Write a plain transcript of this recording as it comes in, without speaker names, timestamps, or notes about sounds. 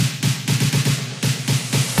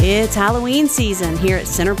It's Halloween season here at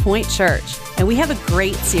Center Point Church, and we have a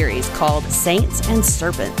great series called Saints and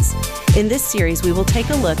Serpents. In this series, we will take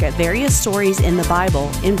a look at various stories in the Bible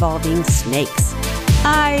involving snakes.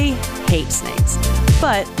 I hate snakes,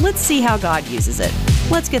 but let's see how God uses it.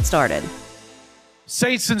 Let's get started.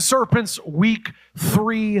 Saints and Serpents, week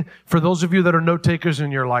 3. For those of you that are note takers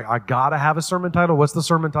and you're like, I gotta have a sermon title. What's the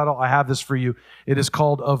sermon title? I have this for you. It is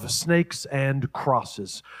called Of Snakes and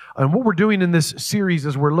Crosses. And what we're doing in this series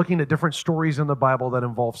is we're looking at different stories in the Bible that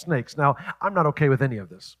involve snakes. Now, I'm not okay with any of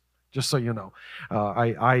this, just so you know.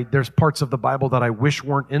 There's parts of the Bible that I wish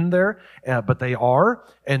weren't in there, but they are.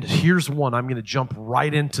 And here's one. I'm going to jump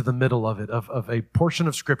right into the middle of it, of a portion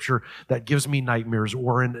of Scripture that gives me nightmares.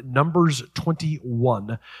 We're in Numbers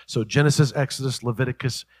 21. So Genesis, Exodus,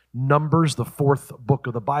 Leviticus, Numbers, the 4th book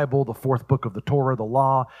of the Bible, the 4th book of the Torah, the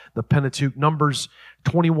Law, the Pentateuch. Numbers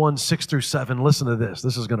 21, 6 through 7. Listen to this.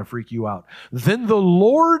 This is going to freak you out. Then the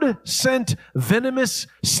Lord sent venomous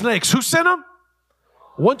snakes. Who sent them?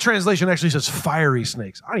 One translation actually says fiery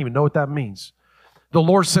snakes. I don't even know what that means. The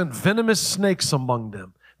Lord sent venomous snakes among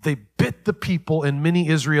them. They bit the people, and many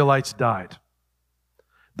Israelites died.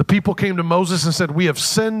 The people came to Moses and said, "We have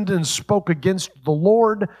sinned and spoke against the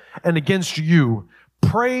Lord and against you.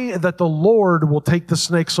 Pray that the Lord will take the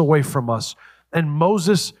snakes away from us." And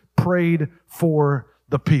Moses prayed for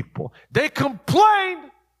the people. They complained,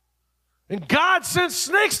 and God sent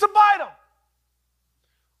snakes to bite them.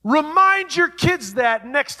 Remind your kids that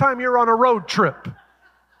next time you're on a road trip.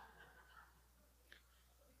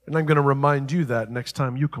 And I'm going to remind you that next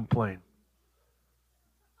time you complain.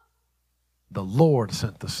 The Lord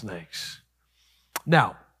sent the snakes.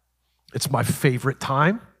 Now, it's my favorite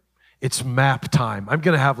time. It's map time. I'm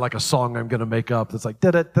going to have like a song I'm going to make up that's like,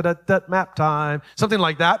 da-da-da-da-da, map time, something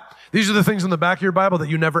like that. These are the things in the back of your Bible that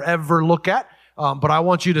you never ever look at, but I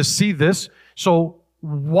want you to see this. So,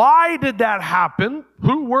 why did that happen?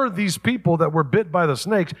 Who were these people that were bit by the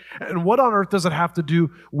snakes? And what on earth does it have to do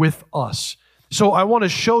with us? So I want to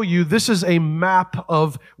show you, this is a map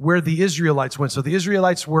of where the Israelites went. So the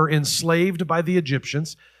Israelites were enslaved by the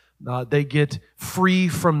Egyptians. They get free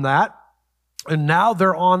from that. And now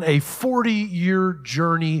they're on a 40-year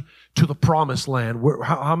journey to the promised land.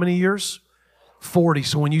 How many years? 40.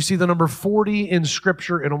 So when you see the number 40 in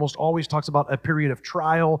Scripture, it almost always talks about a period of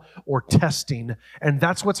trial or testing. And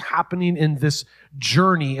that's what's happening in this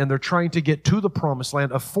journey. And they're trying to get to the promised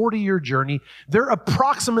land, a 40-year journey. They're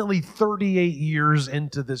approximately 38 years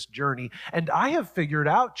into this journey. And I have figured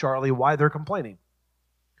out, Charlie, why they're complaining.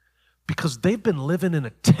 Because they've been living in a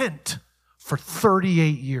tent for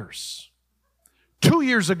 38 years. 2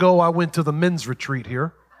 years ago, I went to the men's retreat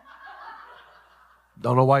here.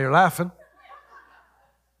 Don't know why you're laughing.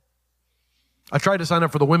 I tried to sign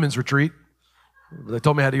up for the women's retreat. They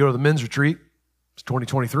told me I had to go to the men's retreat. It's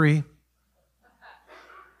 2023.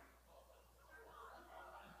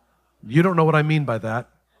 You don't know what I mean by that.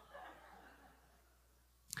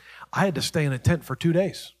 I had to stay in a tent for 2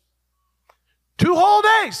 days. 2 whole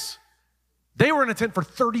days. They were in a tent for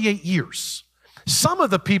 38 years. Some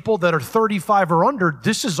of the people that are 35 or under,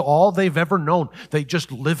 this is all they've ever known. They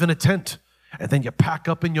just live in a tent. And then you pack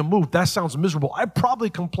up and you move. That sounds miserable. I probably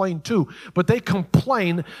complain too. But they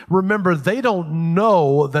complain. Remember, they don't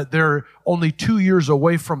know that they're only 2 years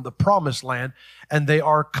away from the promised land, and they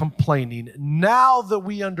are complaining. Now that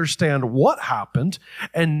we understand what happened,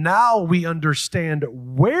 and now we understand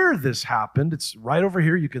where this happened, it's right over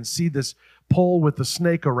here. You can see this pole with the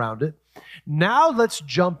snake around it. Now let's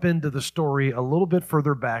jump into the story a little bit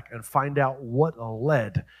further back and find out what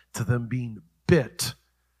led to them being bit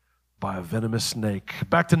by a venomous snake.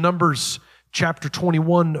 Back to Numbers chapter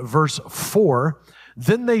 21, verse 4.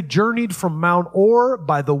 Then they journeyed from Mount Or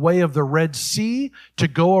by the way of the Red Sea to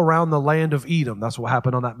go around the land of Edom. That's what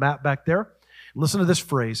happened on that map back there. Listen to this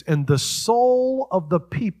phrase. And the soul of the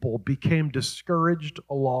people became discouraged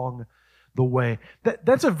along the way.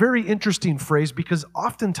 That's a very interesting phrase, because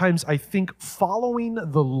oftentimes I think following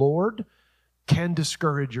the Lord can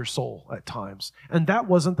discourage your soul at times. And that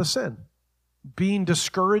wasn't the sin. Being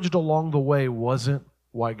discouraged along the way wasn't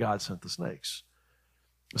why God sent the snakes.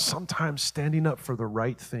 Sometimes standing up for the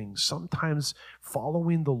right things, sometimes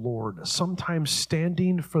following the Lord, sometimes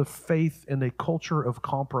standing for faith in a culture of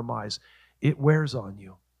compromise, it wears on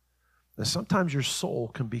you. And sometimes your soul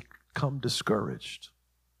can become discouraged,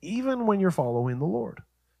 even when you're following the Lord.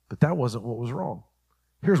 But that wasn't what was wrong.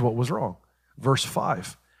 Here's what was wrong. Verse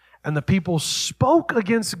 5. And the people spoke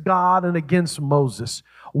against God and against Moses.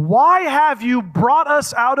 Why have you brought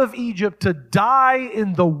us out of Egypt to die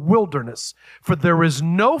in the wilderness? For there is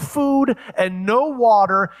no food and no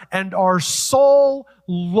water, and our soul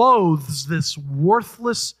loathes this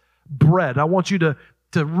worthless bread. I want you to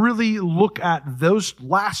really look at those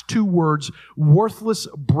last two words, worthless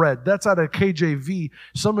bread. That's out of KJV.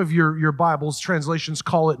 Some of your Bible's translations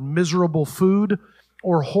call it miserable food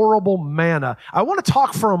or horrible manna. I want to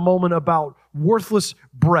talk for a moment about worthless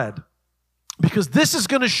bread, because this is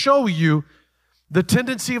going to show you the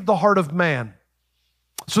tendency of the heart of man.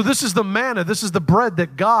 So this is the manna, this is the bread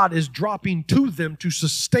that God is dropping to them to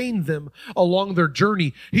sustain them along their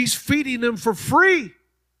journey. He's feeding them for free.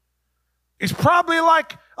 It's probably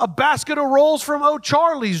like a basket of rolls from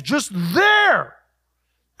O'Charlie's just there.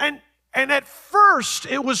 And at first,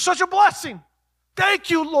 it was such a blessing. Thank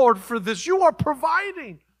you, Lord, for this. You are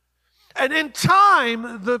providing. And in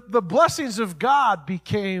time, the blessings of God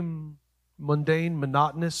became mundane,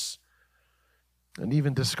 monotonous, and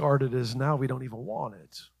even discarded as now we don't even want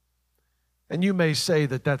it. And you may say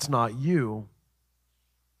that that's not you.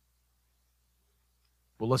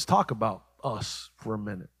 Well, let's talk about us for a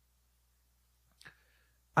minute.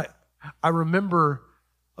 I remember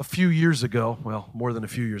a few years ago, well, more than a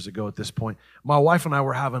few years ago at this point, my wife and I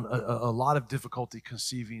were having a lot of difficulty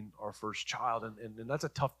conceiving our first child, and that's a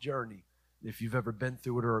tough journey if you've ever been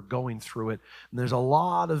through it or are going through it. And there's a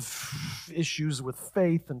lot of issues with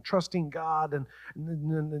faith and trusting God, and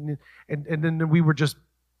then we were just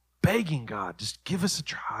begging God, just give us a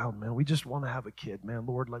child, man. We just want to have a kid, man.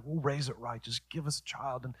 Lord, like, we'll raise it right. Just give us a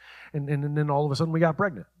child. And then all of a sudden we got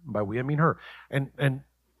pregnant. By we, I mean her.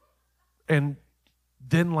 And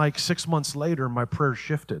then like 6 months later, my prayer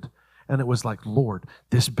shifted. And it was like, Lord,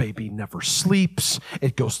 this baby never sleeps.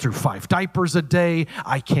 It goes through 5 diapers a day.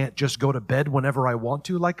 I can't just go to bed whenever I want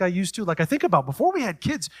to like I used to. Like I think about before we had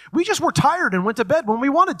kids, we just were tired and went to bed when we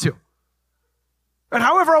wanted to. And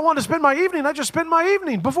however I want to spend my evening, I just spend my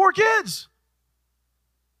evening before kids.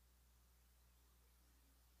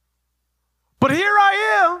 But here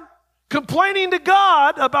I am complaining to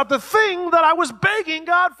God about the thing that I was begging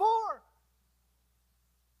God for.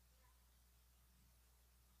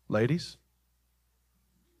 Ladies,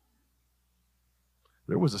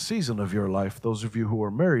 there was a season of your life, those of you who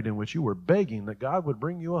are married, in which you were begging that God would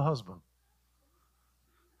bring you a husband.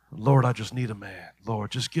 Lord, I just need a man.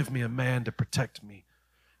 Lord, just give me a man to protect me.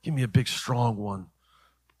 Give me a big, strong one,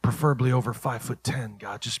 preferably over 5'10",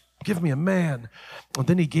 God. Just give me a man. And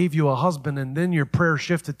then he gave you a husband, and then your prayer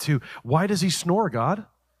shifted to, why does he snore, God?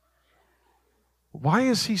 Why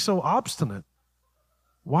is he so obstinate?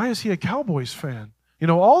 Why is he a Cowboys fan? You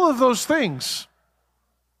know, all of those things.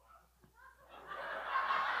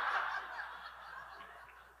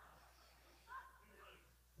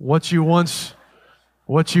 What you once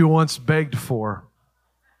begged for,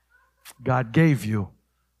 God gave you,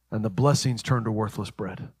 and the blessings turned to worthless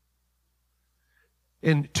bread.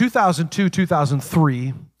 In 2002,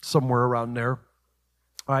 2003, somewhere around there,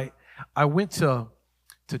 I went to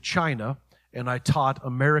China, and I taught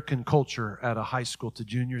American culture at a high school to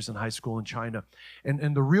juniors in high school in China.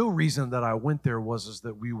 And the real reason that I went there was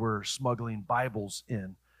that we were smuggling Bibles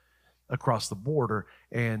in across the border,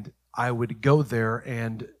 and I would go there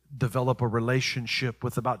and develop a relationship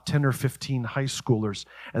with about 10 or 15 high schoolers.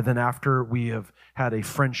 And then after we have had a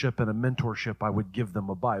friendship and a mentorship, I would give them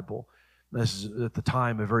a Bible. This is, at the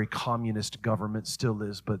time, a very communist government, still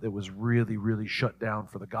is, but it was really, really shut down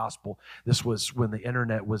for the gospel. This was when the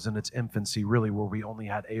internet was in its infancy, really, where we only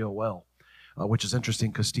had AOL, which is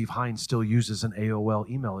interesting because Steve Hines still uses an AOL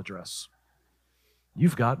email address.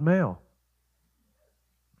 You've got mail,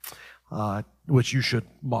 which you should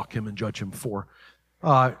mock him and judge him for.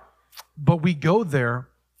 But we go there,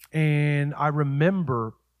 and I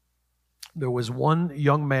remember there was one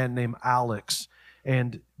young man named Alex.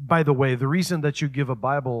 And by the way, the reason that you give a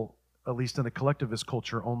Bible, at least in a collectivist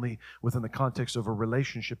culture, only within the context of a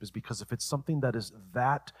relationship is because if it's something that is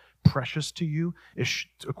that precious to you,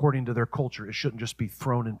 according to their culture, it shouldn't just be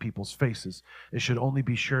thrown in people's faces. It should only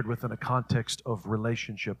be shared within a context of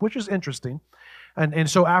relationship, which is interesting. And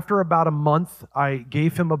so after about a month, I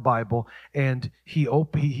gave him a Bible, and he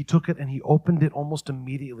took it and he opened it almost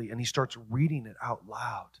immediately, and he starts reading it out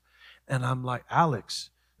loud. And I'm like,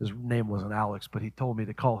 Alex. His name wasn't Alex, but he told me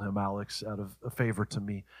to call him Alex out of a favor to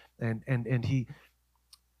me. And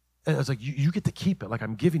I was like, you get to keep it, like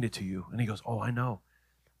I'm giving it to you. And he goes, oh, I know,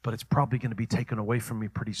 but it's probably going to be taken away from me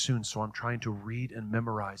pretty soon, so I'm trying to read and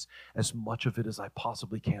memorize as much of it as I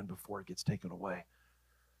possibly can before it gets taken away.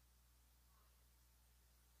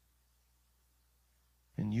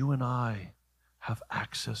 And you and I have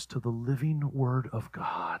access to the living Word of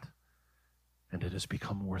God, and it has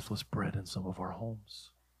become worthless bread in some of our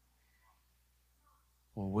homes.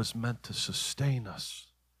 What was meant to sustain us,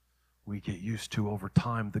 we get used to over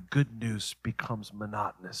time. The good news becomes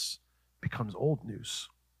monotonous, becomes old news.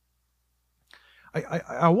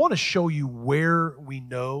 I want to show you where we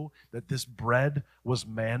know that this bread was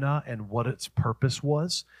manna and what its purpose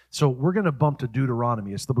was. So we're going to bump to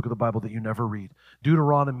Deuteronomy. It's the book of the Bible that you never read.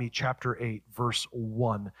 Deuteronomy chapter 8, verse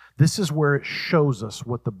 1. This is where it shows us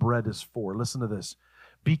what the bread is for. Listen to this.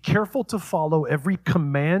 Be careful to follow every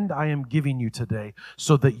command I am giving you today,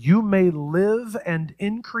 so that you may live and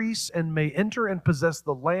increase and may enter and possess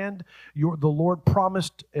the land the Lord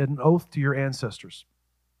promised an oath to your ancestors.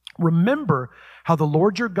 Remember how the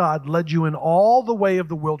Lord your God led you in all the way of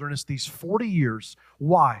the wilderness these 40 years.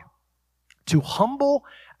 Why? To humble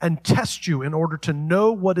and test you in order to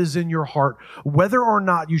know what is in your heart, whether or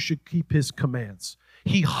not you should keep his commands.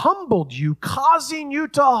 He humbled you, causing you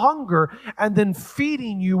to hunger, and then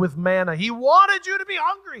feeding you with manna. He wanted you to be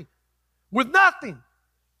hungry with nothing,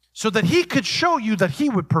 so that he could show you that he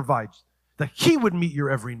would provide, that he would meet your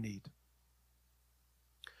every need,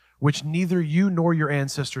 which neither you nor your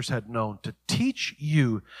ancestors had known, to teach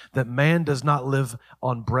you that man does not live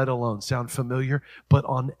on bread alone. Sound familiar? But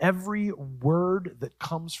on every word that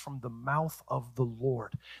comes from the mouth of the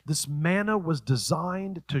Lord. This manna was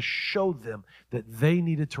designed to show them that they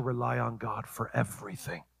needed to rely on God for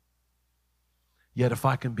everything. Yet, if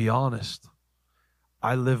I can be honest,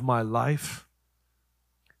 I live my life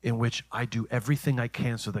in which I do everything I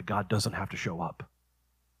can so that God doesn't have to show up.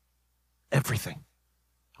 Everything.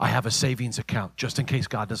 I have a savings account just in case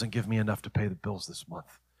God doesn't give me enough to pay the bills this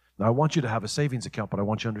month. Now, I want you to have a savings account, but I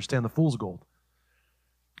want you to understand the fool's gold.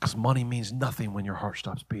 Because money means nothing when your heart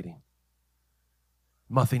stops beating.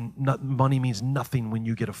 Money means nothing when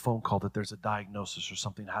you get a phone call that there's a diagnosis or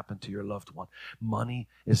something happened to your loved one. Money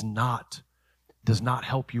does not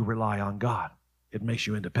help you rely on God. It makes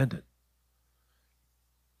you independent.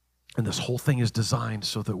 And this whole thing is designed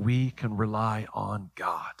so that we can rely on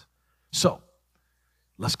God. So,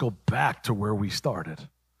 let's go back to where we started.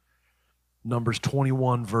 Numbers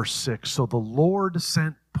 21, verse 6. So the Lord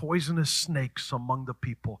sent poisonous snakes among the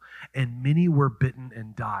people, and many were bitten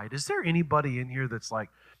and died. Is there anybody in here that's like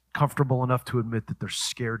comfortable enough to admit that they're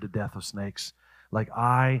scared to death of snakes? Like,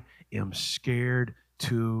 I am scared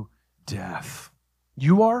to death.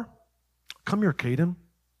 You are? Come here, Caden.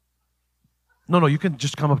 No, you can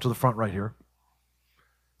just come up to the front right here.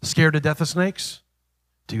 Scared to death of snakes?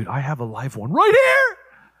 Dude, I have a live one right here.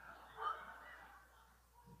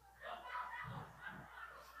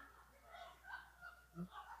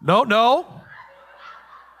 No.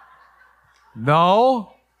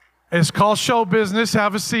 It's called show business.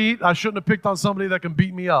 Have a seat. I shouldn't have picked on somebody that can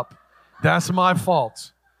beat me up. That's my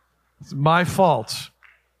fault. It's my fault.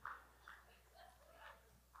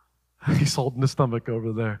 He's holding his stomach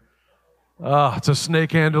over there. It's a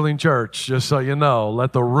snake handling church, just so you know.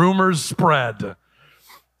 Let the rumors spread.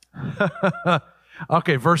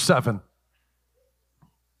 Okay, verse 7.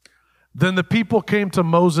 Then the people came to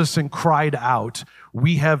Moses and cried out,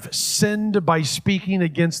 "We have sinned by speaking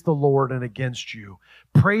against the Lord and against you.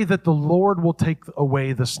 Pray that the Lord will take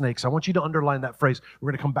away the snakes." I want you to underline that phrase.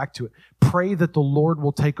 We're going to come back to it. Pray that the Lord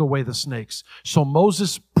will take away the snakes. So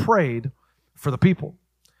Moses prayed for the people.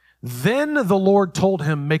 Then the Lord told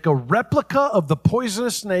him, "Make a replica of the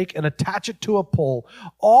poisonous snake and attach it to a pole.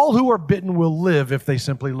 All who are bitten will live if they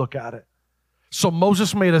simply look at it." So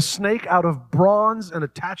Moses made a snake out of bronze and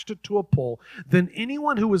attached it to a pole. Then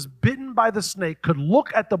anyone who was bitten by the snake could look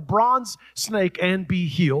at the bronze snake and be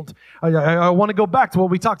healed. I want to go back to what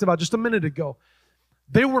we talked about just a minute ago.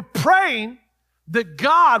 They were praying that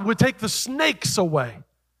God would take the snakes away.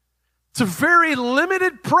 It's a very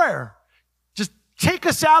limited prayer. Just take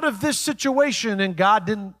us out of this situation, and God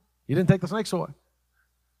didn't take the snakes away.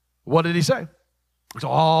 What did he say? He said,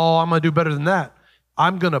 I'm going to do better than that.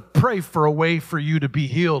 I'm going to pray for a way for you to be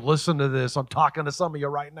healed. Listen to this. I'm talking to some of you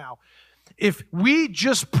right now. If we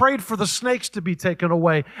just prayed for the snakes to be taken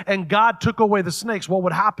away and God took away the snakes, what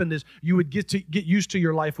would happen is you would get used to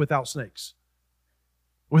your life without snakes,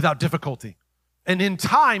 without difficulty. And in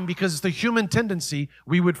time, because it's the human tendency,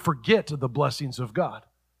 we would forget the blessings of God.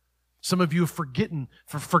 Some of you have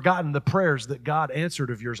forgotten the prayers that God answered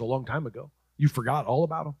of yours a long time ago. You forgot all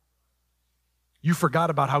about them. You forgot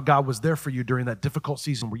about how God was there for you during that difficult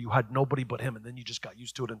season where you had nobody but him, and then you just got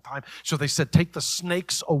used to it in time. So they said, take the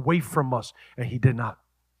snakes away from us, and he did not.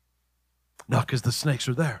 Not because the snakes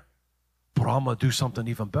are there, but I'm going to do something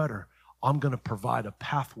even better. I'm going to provide a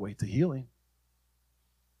pathway to healing.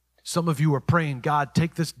 Some of you are praying, God,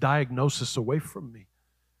 take this diagnosis away from me.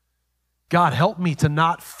 God, help me to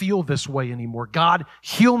not feel this way anymore. God,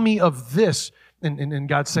 heal me of this. And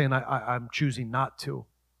God's saying, I'm choosing not to.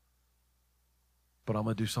 But I'm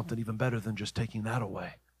going to do something even better than just taking that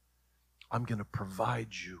away. I'm going to provide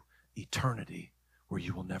you eternity where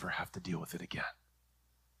you will never have to deal with it again.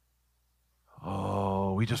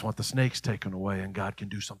 Oh, we just want the snakes taken away, and God can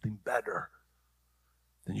do something better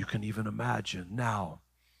than you can even imagine. Now,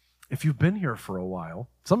 if you've been here for a while,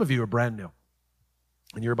 some of you are brand new,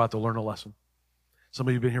 and you're about to learn a lesson. Some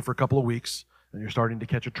of you have been here for a couple of weeks, and you're starting to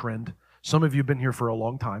catch a trend. Some of you have been here for a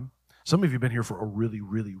long time. Some of you have been here for a really,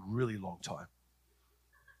 really, really long time.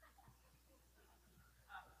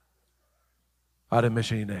 I didn't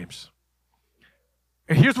mention any names.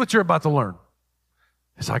 And here's what you're about to learn.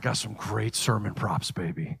 Is I got some great sermon props,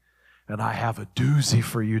 baby. And I have a doozy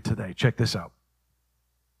for you today. Check this out.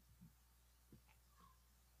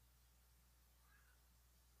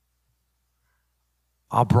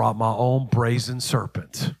 I brought my own brazen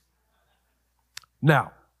serpent.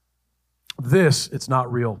 Now, it's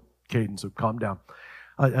not real, Caden, so calm down.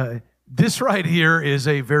 This right here is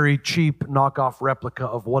a very cheap knockoff replica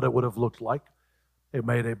of what it would have looked like. It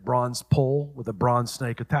made a bronze pole with a bronze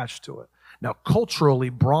snake attached to it. Now, culturally,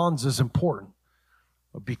 bronze is important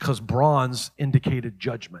because bronze indicated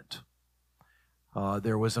judgment.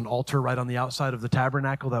 There was an altar right on the outside of the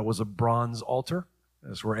tabernacle that was a bronze altar.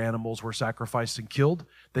 That's where animals were sacrificed and killed.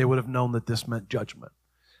 They would have known that this meant judgment.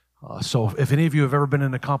 So if any of you have ever been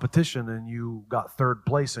in a competition and you got third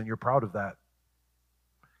place and you're proud of that,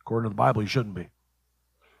 according to the Bible, you shouldn't be.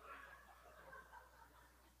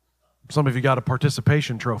 Some of you got a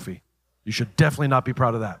participation trophy. You should definitely not be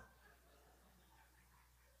proud of that.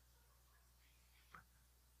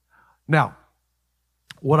 Now,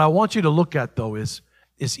 what I want you to look at, though, is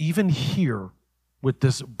even here with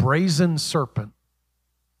this brazen serpent,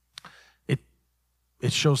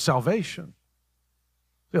 it shows salvation.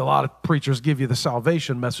 A lot of preachers give you the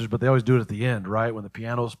salvation message, but they always do it at the end, right? When the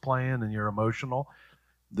piano's playing and you're emotional.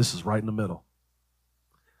 This is right in the middle.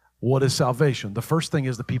 What is salvation? The first thing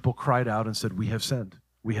is the people cried out and said, we have sinned.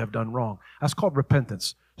 We have done wrong. That's called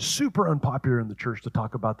repentance. Super unpopular in the church to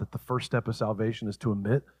talk about that the first step of salvation is to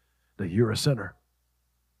admit that you're a sinner,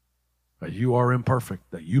 that you are imperfect,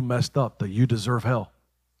 that you messed up, that you deserve hell.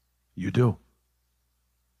 You do.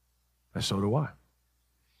 And so do I.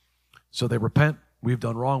 So they repent. We've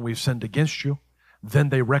done wrong. We've sinned against you. Then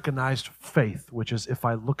they recognized faith, which is if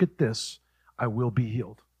I look at this, I will be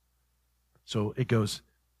healed. So it goes,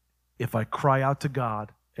 if I cry out to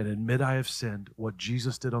God and admit I have sinned, what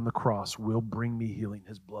Jesus did on the cross will bring me healing.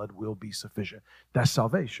 His blood will be sufficient. That's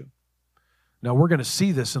salvation. Now, we're going to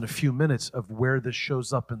see this in a few minutes of where this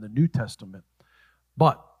shows up in the New Testament.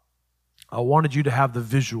 But I wanted you to have the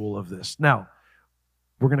visual of this. Now,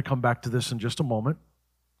 we're going to come back to this in just a moment.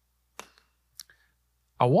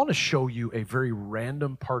 I want to show you a very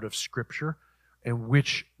random part of Scripture in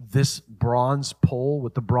which this bronze pole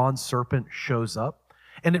with the bronze serpent shows up.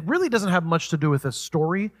 And it really doesn't have much to do with this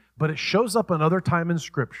story, but it shows up another time in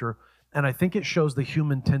Scripture, and I think it shows the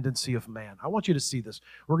human tendency of man. I want you to see this.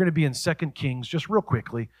 We're going to be in 2 Kings, just real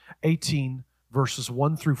quickly, 18, verses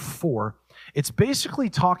 1 through 4. It's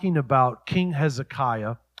basically talking about King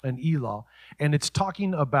Hezekiah and Elah, and it's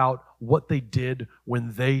talking about what they did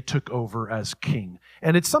when they took over as king.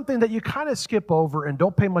 And it's something that you kind of skip over and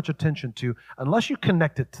don't pay much attention to unless you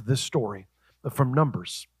connect it to this story from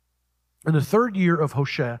Numbers. In the third year of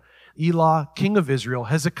Hoshea, Elah, king of Israel,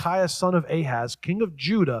 Hezekiah, son of Ahaz, king of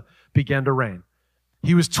Judah, began to reign.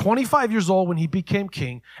 He was 25 years old when he became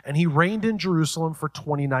king, and he reigned in Jerusalem for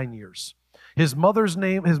 29 years. His mother's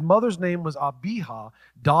name was Abijah,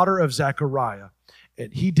 daughter of Zechariah.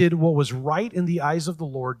 And he did what was right in the eyes of the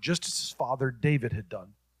Lord, just as his father David had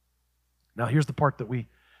done. Now, here's the part that we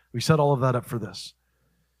set all of that up for this.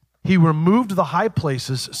 He removed the high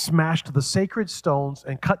places, smashed the sacred stones,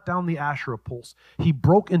 and cut down the Asherah poles. He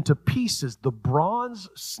broke into pieces the bronze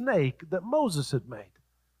snake that Moses had made.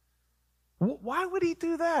 Why would he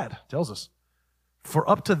do that? It tells us. For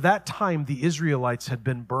up to that time, the Israelites had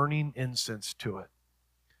been burning incense to it.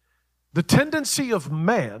 The tendency of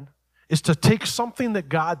man is to take something that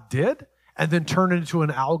God did and then turn it into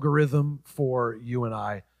an algorithm for you and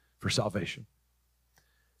I for salvation.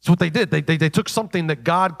 That's what they did. They took something that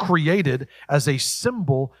God created as a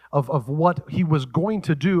symbol of what he was going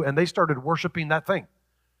to do, and they started worshiping that thing.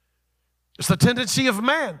 It's the tendency of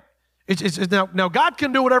man. Now, God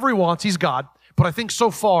can do whatever he wants. He's God. But I think so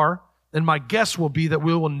far, and my guess will be that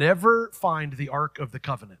we will never find the Ark of the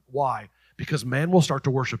Covenant. Why? Because man will start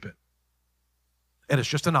to worship it. And it's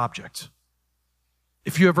just an object.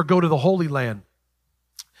 If you ever go to the Holy Land,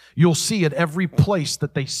 you'll see at every place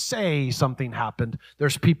that they say something happened,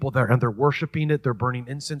 there's people there and they're worshiping it, they're burning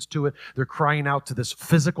incense to it, they're crying out to this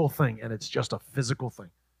physical thing, and it's just a physical thing.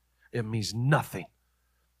 It means nothing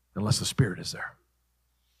unless the Spirit is there.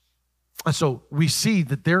 And so we see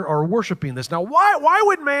that they are worshiping this. Now, why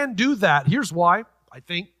would man do that? Here's why, I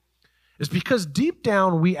think. It's because deep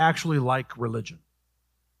down we actually like religion.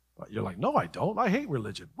 You're like, no, I don't. I hate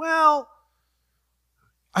religion. Well,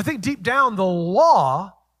 I think deep down the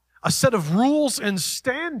law, a set of rules and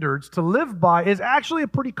standards to live by, is actually a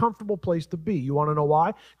pretty comfortable place to be. You want to know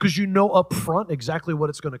why? Because you know up front exactly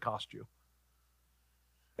what it's going to cost you.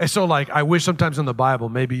 And so, like, I wish sometimes in the Bible,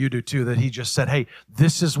 maybe you do too, that he just said, hey,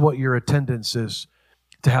 this is what your attendance is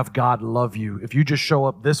to have God love you. If you just show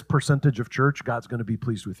up this percentage of church, God's going to be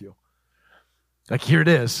pleased with you. Like, here it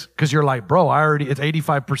is. Because you're like, bro, it's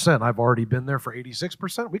 85%. I've already been there for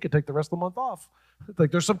 86%. We could take the rest of the month off. Like,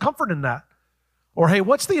 there's some comfort in that. Or, hey,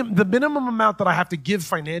 what's the minimum amount that I have to give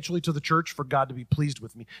financially to the church for God to be pleased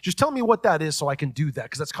with me? Just tell me what that is so I can do that,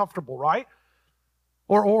 because that's comfortable, right?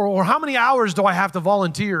 Or how many hours do I have to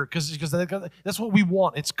volunteer? Because that's what we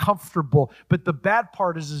want. It's comfortable. But the bad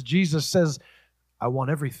part is Jesus says, I want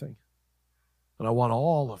everything. And I want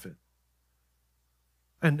all of it.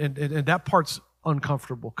 And that part's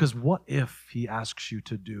uncomfortable, because what if he asks you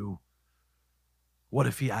to do? What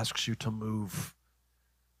if he asks you to move?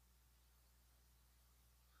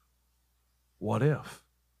 What if?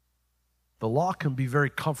 The law can be very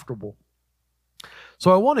comfortable.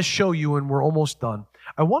 So I want to show you, and we're almost done,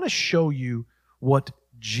 I want to show you what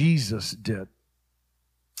Jesus did.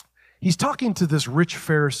 He's talking to this rich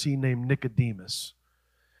Pharisee named Nicodemus.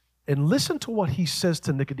 And listen to what he says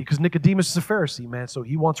to Nicodemus, because Nicodemus is a Pharisee, man. So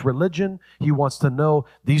he wants religion. He wants to know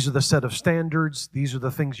these are the set of standards. These are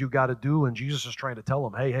the things you got to do. And Jesus is trying to tell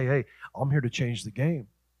him, hey, I'm here to change the game.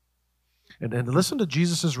 And listen to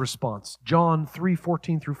Jesus' response. John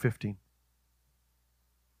 3:14-15.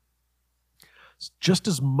 Just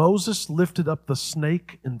as Moses lifted up the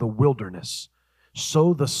snake in the wilderness,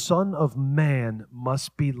 so the Son of Man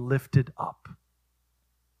must be lifted up,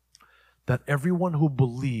 that everyone who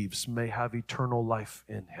believes may have eternal life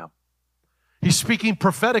in him. He's speaking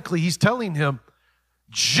prophetically. He's telling him,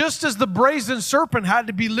 just as the brazen serpent had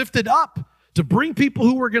to be lifted up to bring people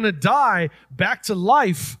who were going to die back to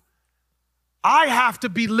life, I have to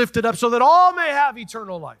be lifted up so that all may have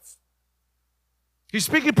eternal life. He's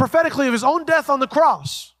speaking prophetically of his own death on the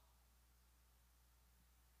cross.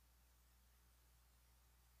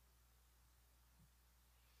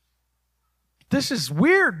 This is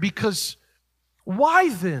weird, because why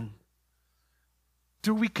then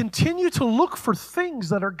do we continue to look for things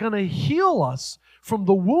that are going to heal us from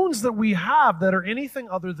the wounds that we have that are anything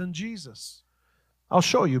other than Jesus? I'll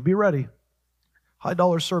show you. Be ready. High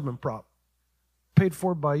dollar sermon prop. Paid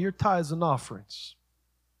for by your tithes and offerings.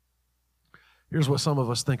 Here's what some of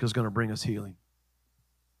us think is going to bring us healing.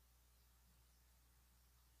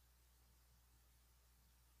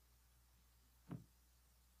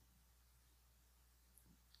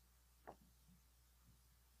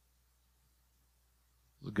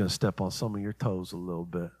 I'm going to step on some of your toes a little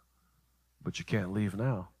bit, but you can't leave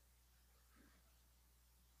now.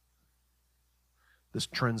 This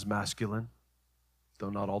trend's masculine, though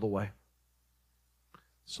not all the way.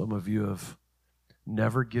 Some of you have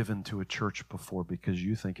never given to a church before because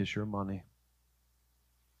you think it's your money.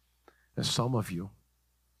 And some of you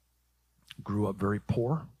grew up very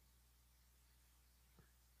poor.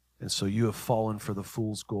 And so you have fallen for the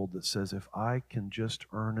fool's gold that says, if I can just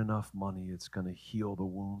earn enough money, it's going to heal the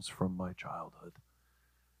wounds from my childhood.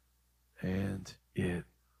 And it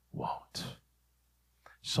won't.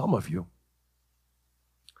 Some of you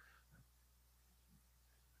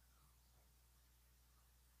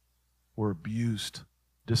were abused,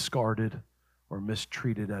 discarded, or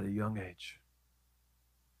mistreated at a young age.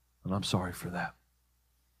 And I'm sorry for that.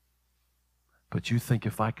 But you think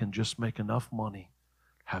if I can just make enough money,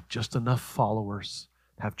 have just enough followers,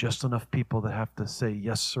 have just enough people that have to say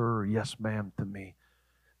yes sir or yes ma'am to me,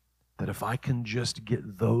 that if I can just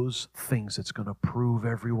get those things, it's going to prove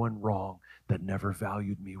everyone wrong that never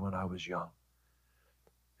valued me when I was young.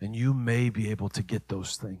 And you may be able to get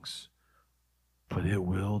those things, but it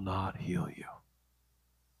will not heal you.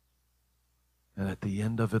 And at the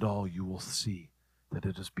end of it all, you will see that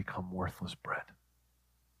it has become worthless bread.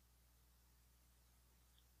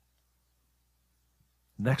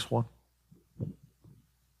 Next one.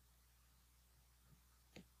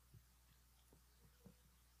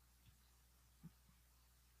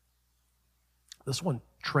 This one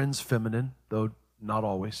trends feminine, though not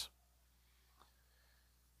always.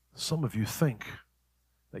 Some of you think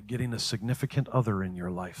that getting a significant other in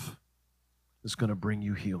your life is going to bring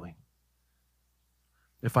you healing.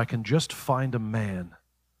 If I can just find a man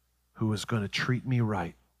who is going to treat me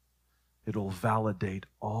right, it'll validate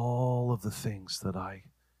all of the things that I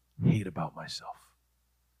hate about myself.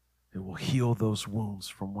 It will heal those wounds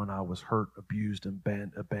from when I was hurt, abused, and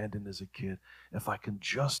abandoned as a kid. If I can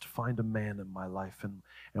just find a man in my life. And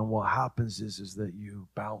what happens is that you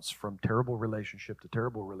bounce from terrible relationship to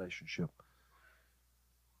terrible relationship.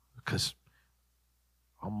 Because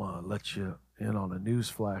I'm going to let you in on a news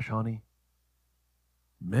flash, honey.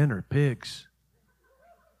 Men are pigs.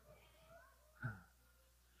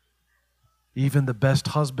 Even the best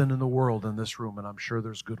husband in the world in this room, and I'm sure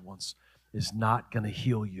there's good ones, is not going to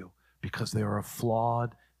heal you because they are a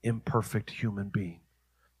flawed, imperfect human being.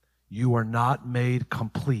 You are not made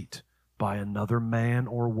complete by another man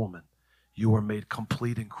or woman. You are made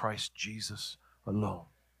complete in Christ Jesus alone.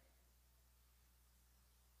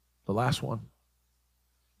 The last one.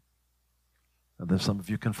 And then some of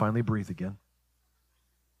you can finally breathe again.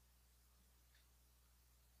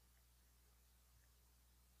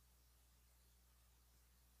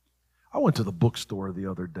 I went to the bookstore the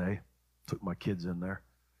other day, took my kids in there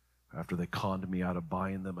after they conned me out of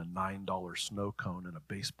buying them a $9 snow cone and a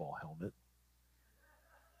baseball helmet.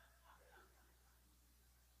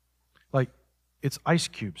 Like, it's ice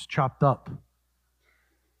cubes chopped up.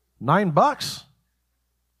 $9.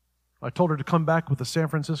 I told her to come back with a San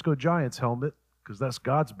Francisco Giants helmet because that's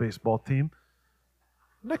God's baseball team.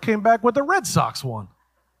 And they came back with the Red Sox one.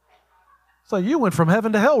 It's like you went from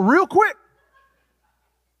heaven to hell real quick.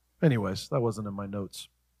 Anyways, that wasn't in my notes.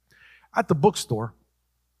 At the bookstore,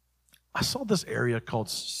 I saw this area called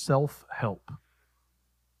self-help.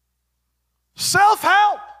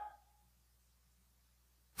 Self-help!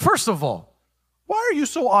 First of all, why are you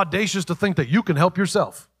so audacious to think that you can help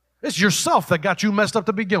yourself? It's yourself that got you messed up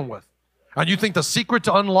to begin with. And you think the secret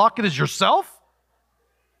to unlock it is yourself?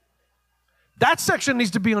 That section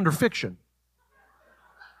needs to be under fiction.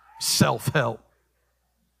 Self-help.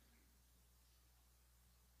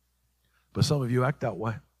 But some of you act that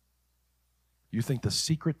way. You think the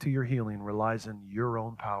secret to your healing relies in your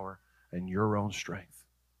own power and your own strength.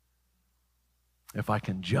 If I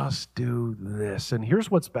can just do this. And here's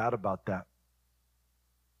what's bad about that.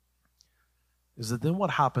 Is that then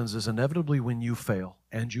what happens is inevitably when you fail,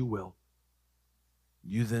 and you will,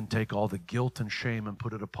 you then take all the guilt and shame and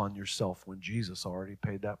put it upon yourself when Jesus already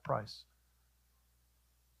paid that price.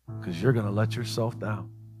 Because you're going to let yourself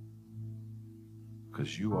down.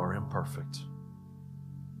 Because you are imperfect.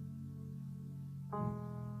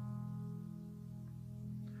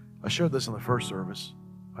 I shared this in the first service.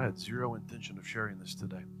 I had zero intention of sharing this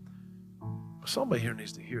today. But somebody here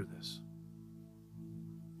needs to hear this.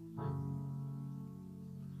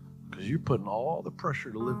 Because you're putting all the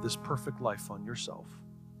pressure to live this perfect life on yourself.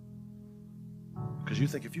 Because you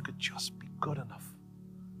think if you could just be good enough,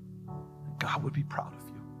 God would be proud of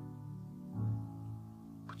you.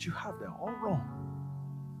 But you have that all wrong.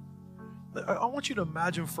 I want you to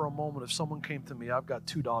imagine for a moment if someone came to me, I've got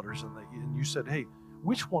 2 daughters, and you said, hey,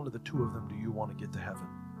 which one of the 2 of them do you want to get to heaven?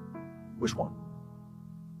 Which one?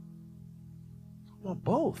 I want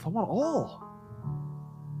both. I want all.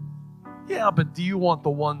 Yeah, but do you want the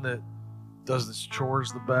one that does the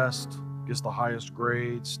chores the best, gets the highest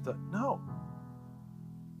grades? No.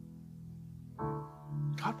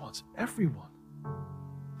 God wants everyone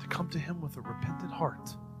to come to Him with a repentant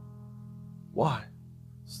heart. Why?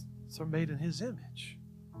 They're made in His image.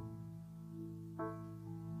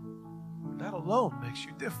 That alone makes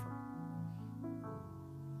you different.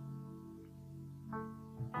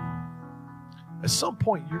 At some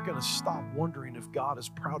point, you're going to stop wondering if God is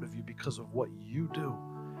proud of you because of what you do.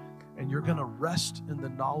 And you're going to rest in the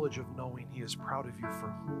knowledge of knowing He is proud of you for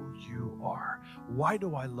who you are. Why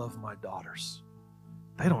do I love my daughters?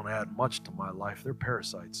 They don't add much to my life. They're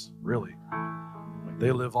parasites, really. Like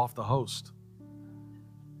they live off the host.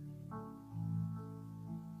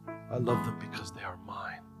 I love them because they are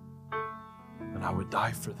mine. And I would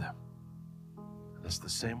die for them. And it's the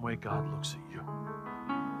same way God looks at you.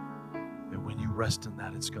 And when you rest in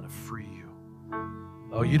that, it's going to free you.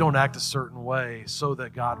 Oh, you don't act a certain way so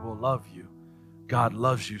that God will love you. God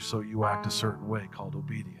loves you so you act a certain way called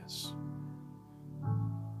obedience.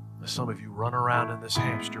 Some of you run around in this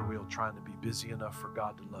hamster wheel trying to be busy enough for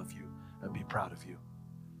God to love you and be proud of you.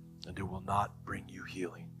 And it will not bring you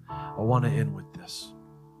healing. I want to end with this.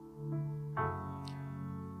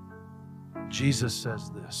 Jesus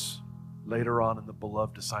says this later on in the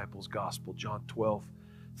beloved disciples' gospel, John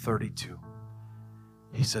 12:32.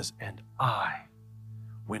 He says, and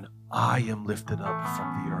when I am lifted up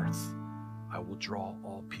from the earth, I will draw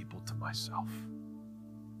all people to myself.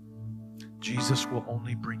 Jesus will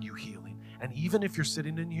only bring you healing. And even if you're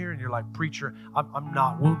sitting in here and you're like, preacher, I'm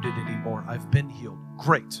not wounded anymore. I've been healed.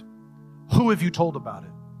 Great. Who have you told about it?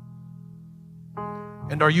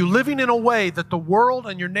 And are you living in a way that the world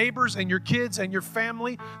and your neighbors and your kids and your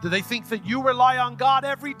family, do they think that you rely on God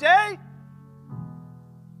every day?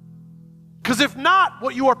 Because if not,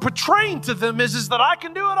 what you are portraying to them is that I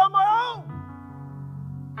can do it on my own.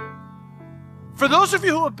 For those of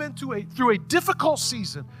you who have been through a difficult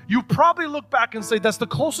season, you probably look back and say, that's the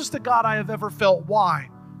closest to God I have ever felt. Why?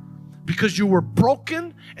 Because you were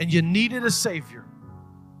broken and you needed a Savior.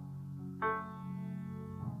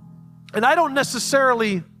 And I don't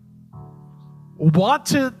necessarily want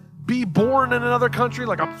to be born in another country.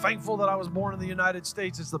 Like, I'm thankful that I was born in the United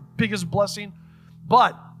States. It's the biggest blessing.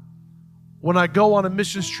 But when I go on a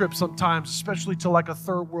missions trip sometimes, especially to like a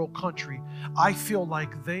third world country, I feel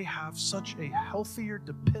like they have such a healthier,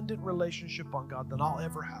 dependent relationship on God than I'll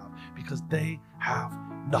ever have, because they have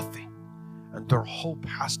nothing. And their hope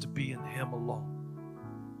has to be in Him alone.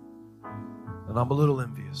 And I'm a little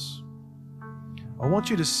envious. I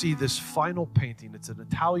want you to see this final painting. It's an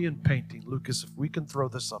Italian painting. Lucas, if we can throw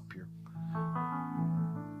this up here.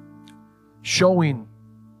 Showing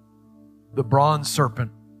the bronze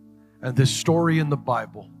serpent and this story in the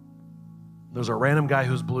Bible. There's a random guy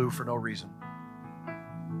who's blue for no reason.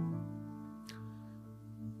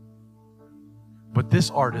 But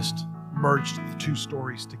this artist merged the two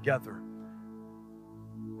stories together.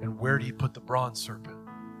 And where did he put the bronze serpent?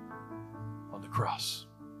 On the cross.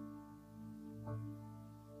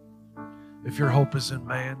 If your hope is in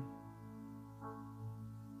man,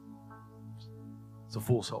 it's a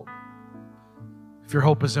fool's hope. If your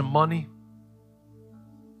hope is in money,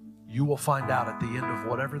 you will find out at the end of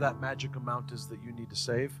whatever that magic amount is that you need to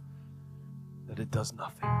save, that it does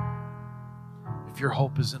nothing. If your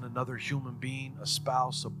hope is in another human being, a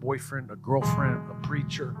spouse, a boyfriend, a girlfriend, a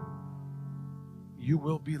preacher, you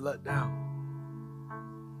will be let down.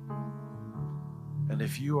 And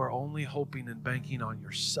if you are only hoping and banking on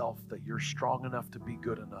yourself that you're strong enough to be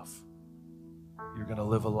good enough, you're going to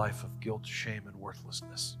live a life of guilt, shame, and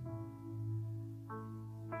worthlessness.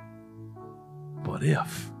 But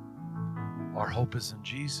if our hope is in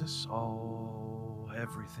Jesus,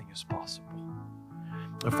 everything is possible.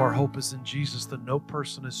 If our hope is in Jesus, then no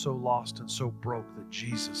person is so lost and so broke that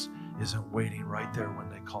Jesus isn't waiting right there when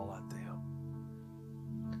they call out to Him.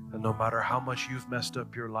 And no matter how much you've messed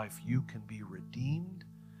up your life, you can be redeemed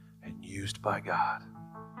and used by God.